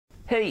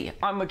Hey,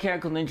 I'm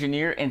Mechanical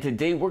Engineer, and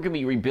today we're going to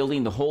be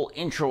rebuilding the whole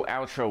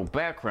intro-outro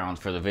background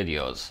for the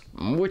videos,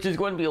 which is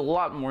going to be a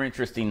lot more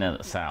interesting than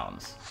it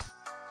sounds.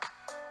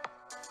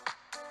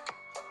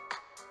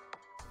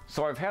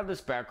 So I've had this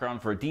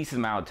background for a decent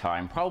amount of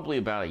time, probably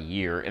about a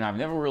year, and I've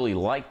never really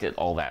liked it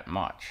all that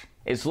much.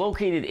 It's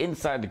located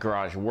inside the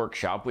garage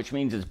workshop, which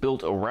means it's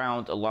built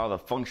around a lot of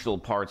the functional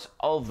parts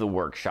of the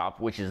workshop,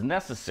 which is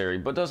necessary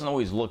but doesn't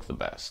always look the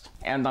best.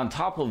 And on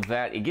top of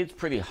that, it gets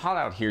pretty hot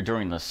out here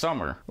during the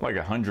summer, like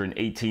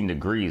 118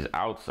 degrees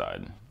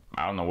outside.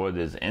 I don't know what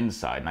it is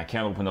inside, and I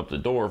can't open up the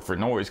door for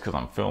noise because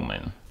I'm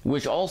filming.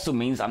 Which also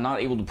means I'm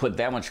not able to put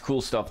that much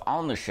cool stuff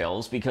on the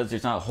shelves because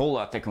there's not a whole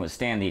lot that can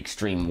withstand the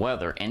extreme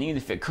weather, and even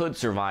if it could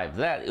survive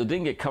that, it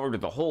didn't get covered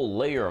with a whole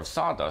layer of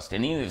sawdust,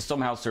 and even if it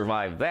somehow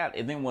survived that,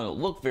 it didn't want to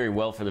look very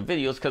well for the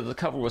videos because it's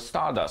covered with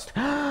sawdust.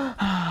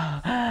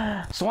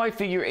 So I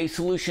figure a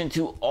solution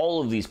to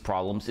all of these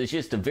problems is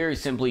just to very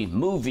simply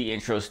move the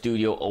intro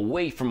studio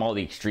away from all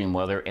the extreme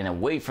weather and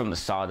away from the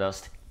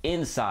sawdust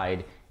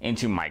inside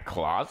into my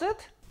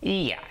closet?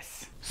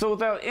 Yes. So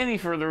without any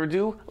further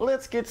ado,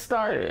 let's get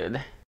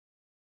started.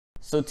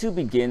 So to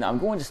begin, I'm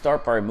going to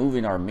start by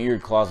removing our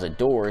mirrored closet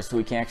doors so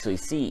we can actually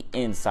see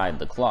inside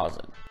the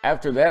closet.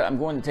 After that, I'm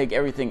going to take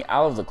everything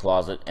out of the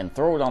closet and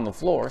throw it on the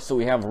floor so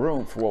we have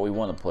room for what we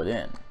want to put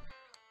in.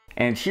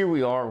 And here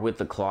we are with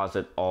the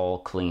closet all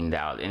cleaned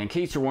out. And in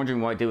case you're wondering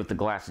what I did with the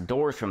glass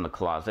doors from the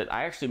closet,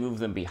 I actually moved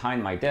them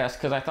behind my desk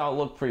because I thought it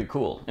looked pretty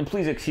cool. And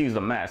please excuse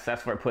the mess,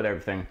 that's where I put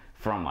everything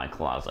from my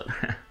closet.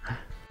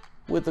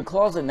 With the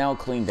closet now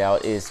cleaned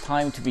out, it is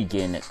time to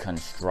begin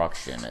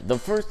construction. The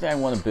first thing I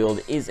want to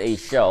build is a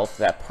shelf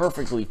that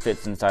perfectly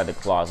fits inside the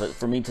closet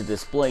for me to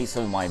display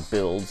some of my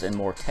builds and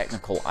more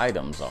technical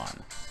items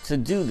on. To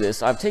do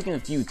this, I've taken a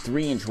few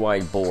 3-inch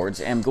wide boards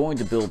and I'm going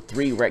to build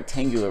 3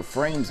 rectangular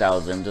frames out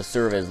of them to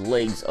serve as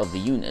legs of the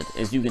unit,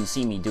 as you can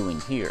see me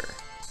doing here.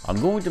 I'm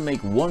going to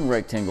make one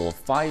rectangle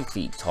 5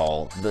 feet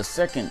tall, the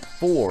second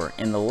 4,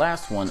 and the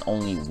last one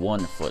only 1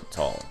 foot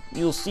tall.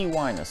 You'll see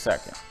why in a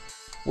second.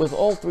 With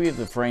all 3 of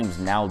the frames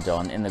now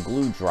done and the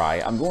glue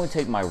dry, I'm going to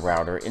take my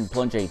router and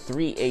plunge a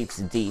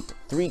 3/8 deep,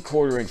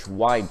 3/4 inch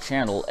wide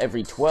channel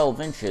every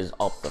 12 inches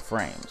up the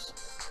frames.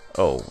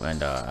 Oh,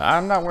 and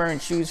I'm not wearing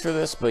shoes for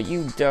this, but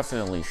you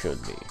definitely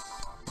should be.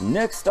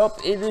 Next up,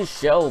 it is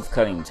shelf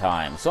cutting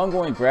time. So I'm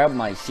going to grab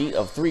my sheet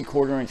of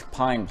 3/4 inch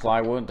pine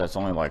plywood, that's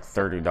only like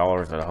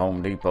 $30 at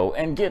Home Depot,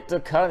 and get to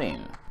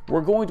cutting.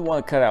 We're going to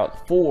want to cut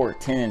out 4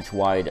 10-inch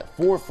wide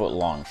 4-foot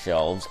long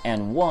shelves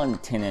and 1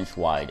 10-inch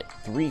wide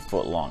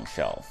 3-foot long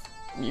shelf.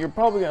 You're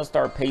probably going to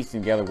start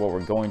pasting together what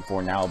we're going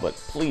for now, but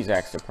please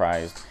act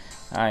surprised.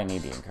 I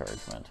need the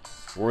encouragement.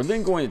 We're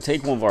then going to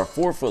take one of our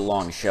 4-foot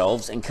long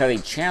shelves and cut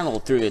a channel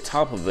through the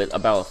top of it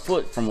about 1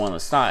 foot from one of the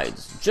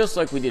sides, just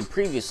like we did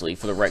previously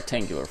for the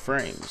rectangular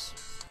frames.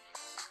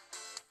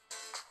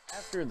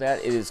 After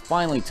that, it is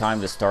finally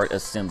time to start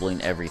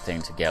assembling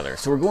everything together.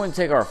 So we're going to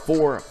take our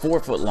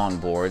 4-foot long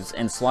boards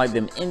and slide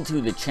them into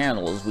the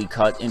channels we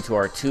cut into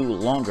our 2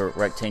 longer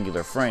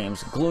rectangular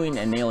frames, gluing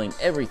and nailing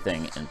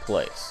everything in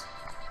place.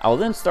 I'll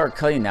then start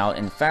cutting out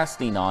and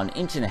fastening on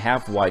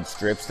 1.5 inch wide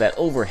strips that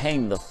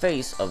overhang the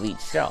face of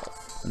each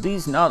shelf.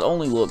 These not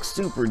only look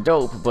super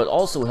dope, but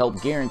also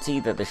help guarantee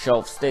that the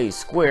shelf stays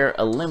square,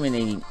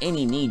 eliminating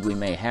any need we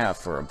may have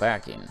for a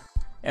backing.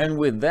 And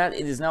with that,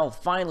 it is now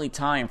finally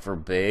time for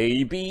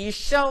baby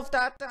shelf.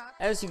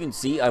 As you can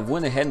see, I've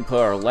went ahead and put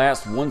our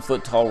last 1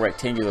 foot tall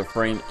rectangular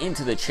frame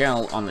into the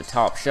channel on the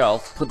top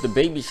shelf, put the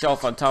baby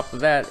shelf on top of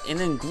that, and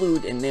then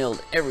glued and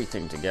nailed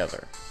everything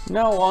together.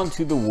 Now on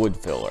to the wood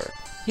filler.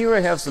 Here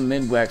I have some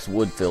Minwax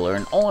wood filler,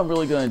 and all I'm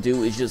really going to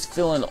do is just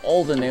fill in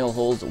all the nail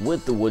holes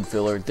with the wood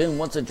filler, then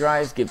once it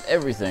dries, give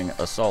everything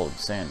a solid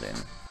sanding.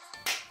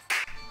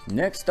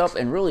 Next up,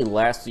 and really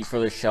lastly for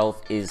the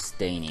shelf, is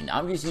staining.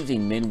 I'm just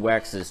using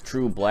Minwax's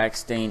True Black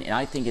Stain, and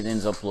I think it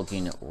ends up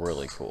looking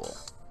really cool.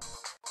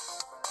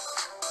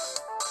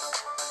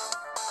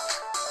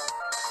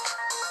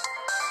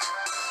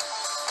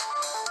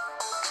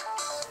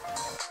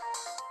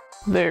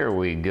 There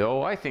we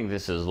go. I think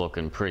this is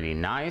looking pretty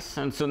nice.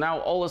 And so now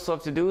all that's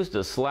left to do is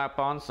to slap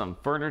on some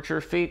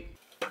furniture feet.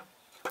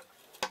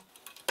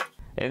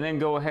 And then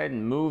go ahead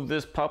and move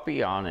this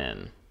puppy on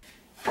in.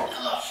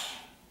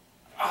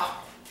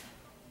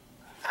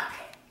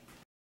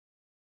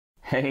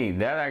 Hey,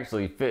 that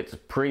actually fits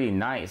pretty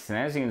nice, and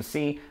as you can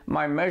see,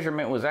 my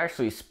measurement was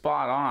actually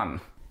spot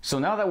on. So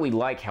now that we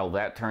like how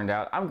that turned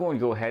out, I'm going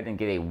to go ahead and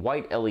get a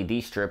white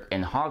LED strip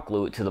and hot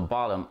glue it to the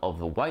bottom of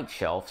the white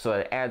shelf so that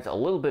it adds a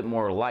little bit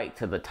more light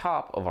to the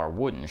top of our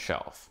wooden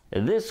shelf.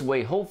 This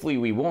way, hopefully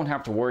we won't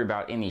have to worry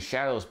about any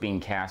shadows being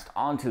cast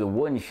onto the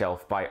wooden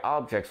shelf by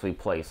objects we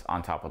place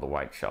on top of the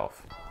white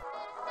shelf.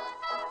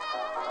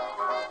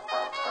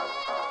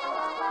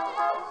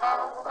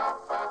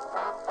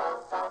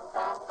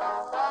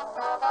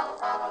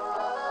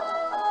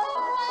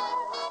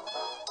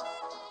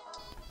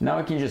 Now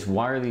I can just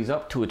wire these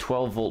up to a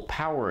 12-volt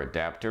power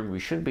adapter. We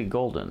should be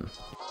golden.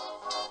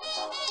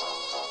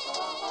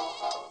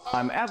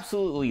 I'm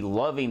absolutely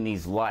loving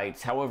these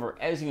lights. However,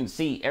 as you can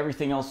see,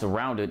 everything else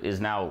around it is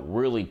now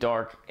really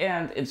dark,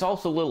 and it's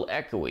also a little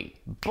echoey.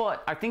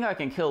 But I think I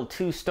can kill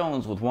 2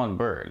 stones with 1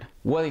 bird.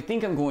 What I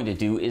think I'm going to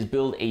do is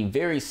build a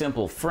very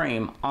simple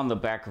frame on the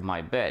back of my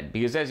bed,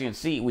 because as you can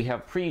see, we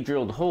have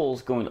pre-drilled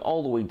holes going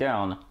all the way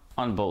down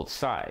on both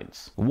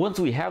sides. Once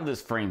we have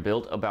this frame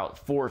built about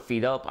 4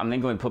 feet up, I'm then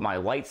going to put my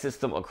light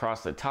system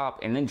across the top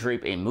and then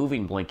drape a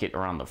moving blanket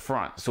around the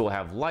front, so we'll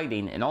have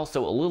lighting and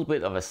also a little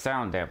bit of a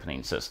sound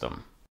dampening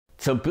system.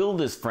 To build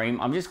this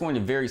frame, I'm just going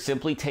to very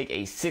simply take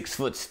a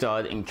 6-foot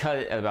stud and cut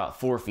it at about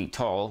 4 feet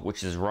tall,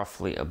 which is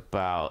roughly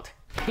about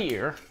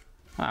here.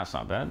 That's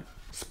not bad.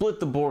 Split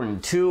the board in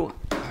 2,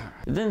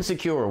 then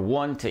secure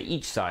 1 to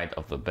each side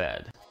of the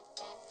bed.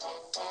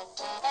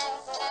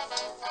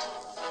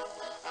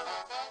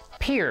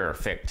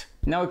 Perfect.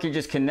 Now we can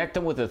just connect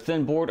them with a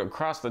thin board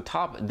across the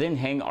top, then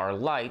hang our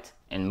light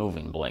and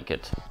moving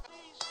blanket.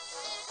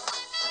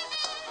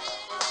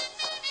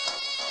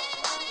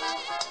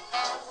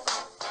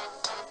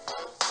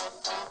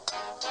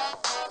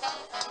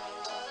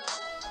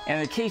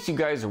 And in case you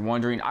guys are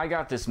wondering, I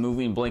got this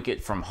moving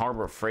blanket from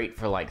Harbor Freight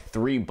for like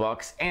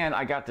 $3, and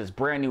I got this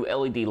brand new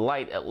LED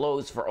light at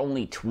Lowe's for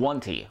only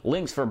 $20.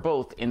 Links for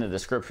both in the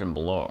description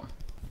below.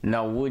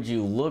 Now would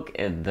you look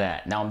at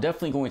that. Now I'm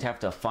definitely going to have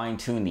to fine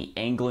tune the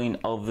angling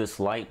of this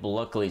light, but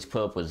luckily it's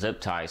put up with zip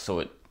ties so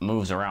it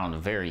moves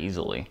around very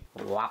easily.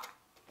 Wop,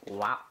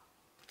 wop,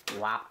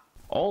 wop.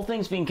 All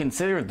things being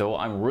considered though,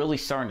 I'm really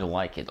starting to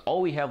like it.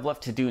 All we have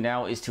left to do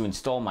now is to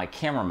install my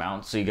camera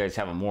mount so you guys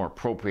have a more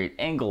appropriate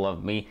angle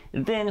of me,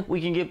 and then we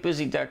can get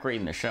busy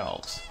decorating the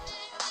shelves.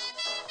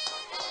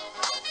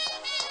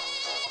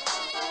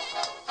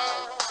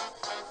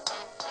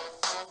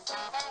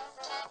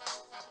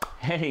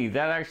 Hey,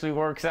 that actually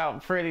works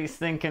out pretty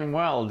stinking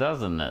well,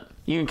 doesn't it?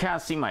 You can kind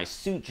of see my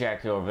suit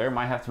jacket over there.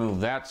 Might have to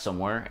move that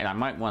somewhere, and I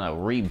might want to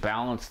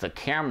rebalance the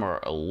camera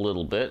a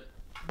little bit.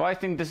 But I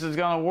think this is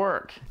gonna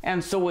work.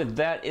 And so with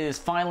that, it is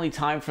finally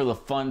time for the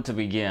fun to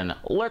begin.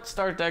 Let's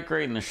start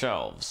decorating the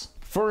shelves.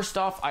 First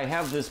off, I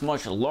have this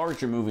much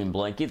larger moving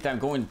blanket that I'm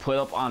going to put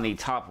up on the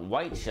top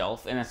white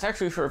shelf, and it's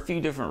actually for a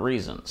few different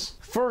reasons.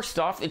 First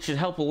off, it should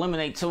help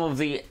eliminate some of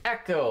the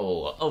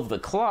echo of the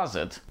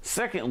closet.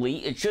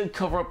 Secondly, it should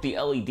cover up the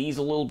LEDs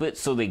a little bit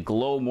so they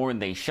glow more than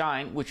they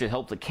shine, which should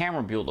help the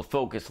camera be able to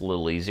focus a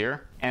little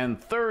easier.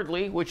 And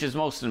thirdly, which is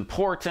most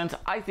important,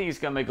 I think it's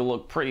gonna make it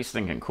look pretty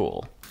stinking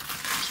cool.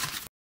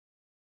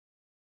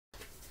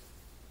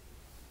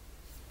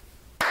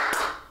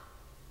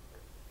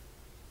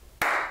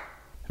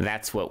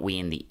 That's what we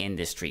in the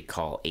industry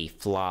call a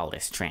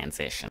flawless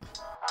transition.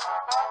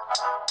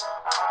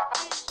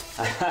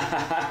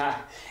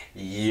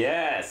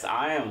 Yes,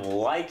 I am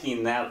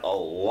liking that a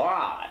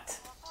lot.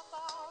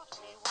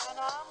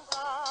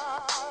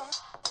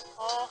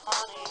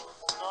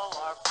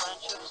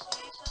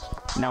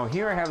 Now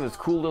here I have this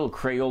cool little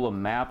Crayola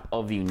map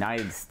of the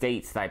United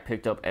States that I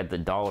picked up at the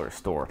dollar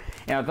store.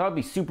 And I thought it'd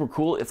be super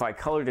cool if I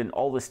colored in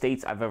all the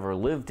states I've ever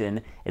lived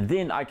in, and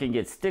then I can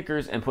get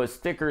stickers and put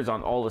stickers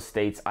on all the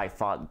states I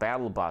fought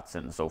battle bots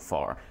in so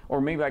far.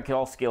 Or maybe I could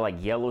also get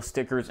like yellow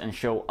stickers and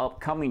show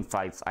upcoming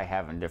fights I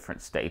have in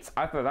different states.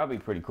 I thought that'd be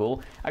pretty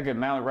cool. I could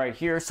mount it right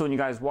here so when you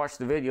guys watch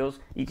the videos,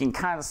 you can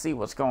kind of see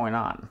what's going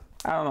on.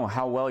 I don't know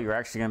how well you're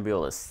actually going to be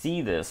able to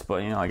see this,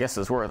 but you know, I guess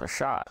it's worth a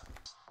shot.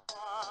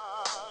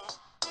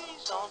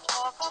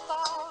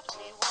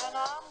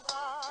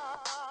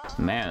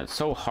 Man, it's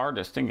so hard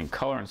to stick in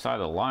color inside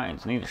the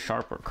lines. I need a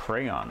sharper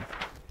crayon.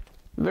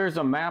 There's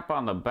a map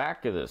on the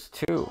back of this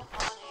too.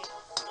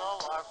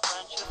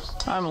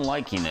 I'm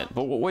liking it,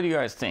 but what do you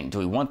guys think? Do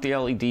we want the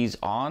LEDs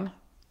on,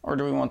 or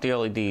do we want the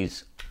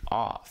LEDs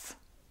off?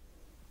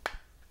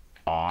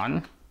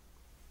 On?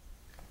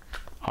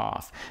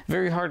 Off.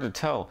 Very hard to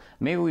tell.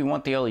 Maybe we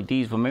want the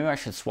LEDs, but maybe I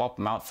should swap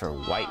them out for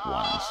white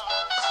ones.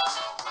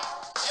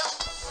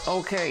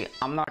 Okay,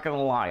 I'm not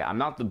gonna lie, I'm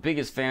not the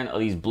biggest fan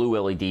of these blue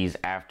LEDs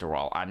after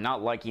all. I'm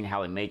not liking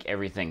how they make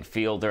everything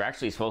feel. They're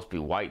actually supposed to be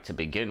white to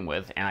begin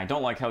with, and I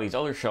don't like how these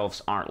other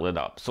shelves aren't lit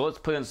up. So let's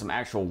put in some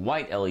actual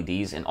white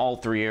LEDs in all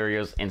 3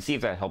 areas and see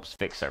if that helps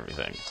fix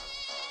everything.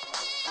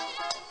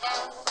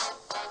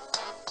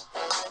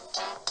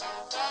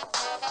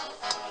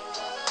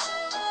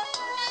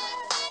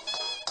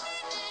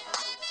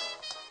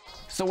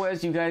 So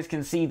as you guys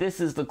can see, this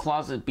is the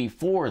closet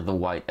before the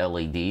white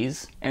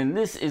LEDs, and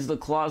this is the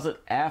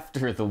closet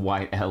after the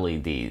white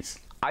LEDs.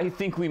 I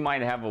think we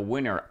might have a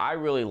winner. I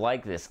really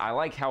like this. I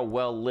like how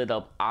well lit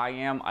up I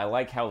am. I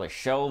like how the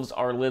shelves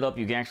are lit up.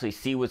 You can actually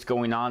see what's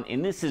going on,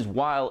 and this is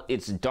while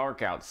it's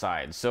dark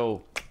outside.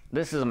 So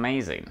this is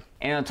amazing.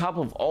 And on top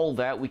of all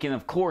that, we can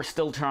of course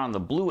still turn on the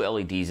blue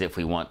LEDs if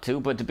we want to,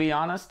 but to be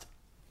honest,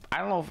 I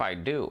don't know if I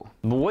do.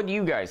 But what do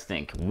you guys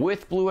think?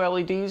 With blue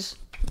LEDs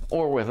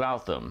or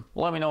without them?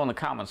 Let me know in the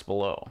comments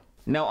below.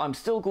 Now I'm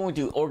still going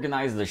to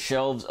organize the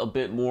shelves a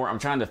bit more. I'm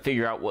trying to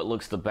figure out what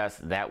looks the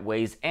best that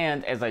ways,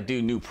 and as I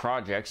do new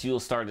projects, you'll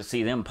start to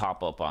see them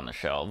pop up on the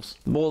shelves.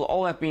 But with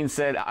all that being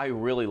said, I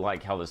really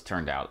like how this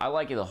turned out. I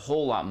like it a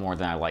whole lot more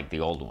than I like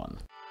the old one.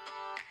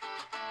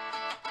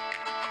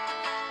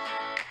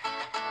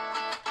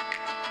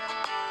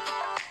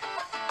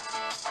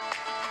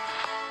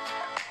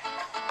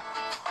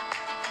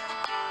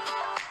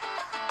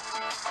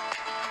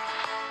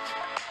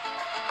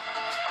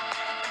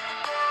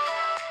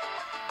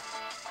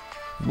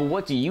 But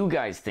what do you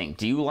guys think?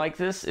 Do you like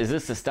this? Is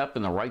this a step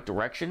in the right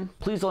direction?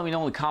 Please let me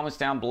know in the comments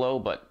down below,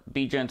 but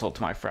be gentle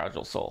to my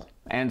fragile soul.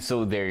 And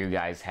so there you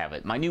guys have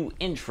it, my new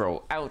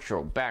intro,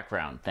 outro,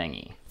 background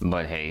thingy.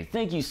 But hey,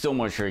 thank you so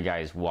much for you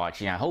guys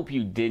watching. I hope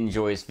you did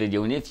enjoy this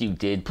video, and if you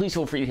did, please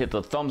feel free to hit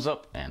the thumbs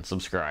up and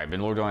subscribe.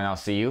 And Lord willing, I'll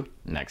see you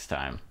next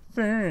time.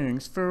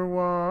 Thanks for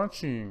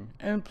watching,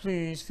 and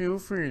please feel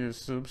free to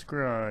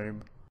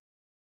subscribe.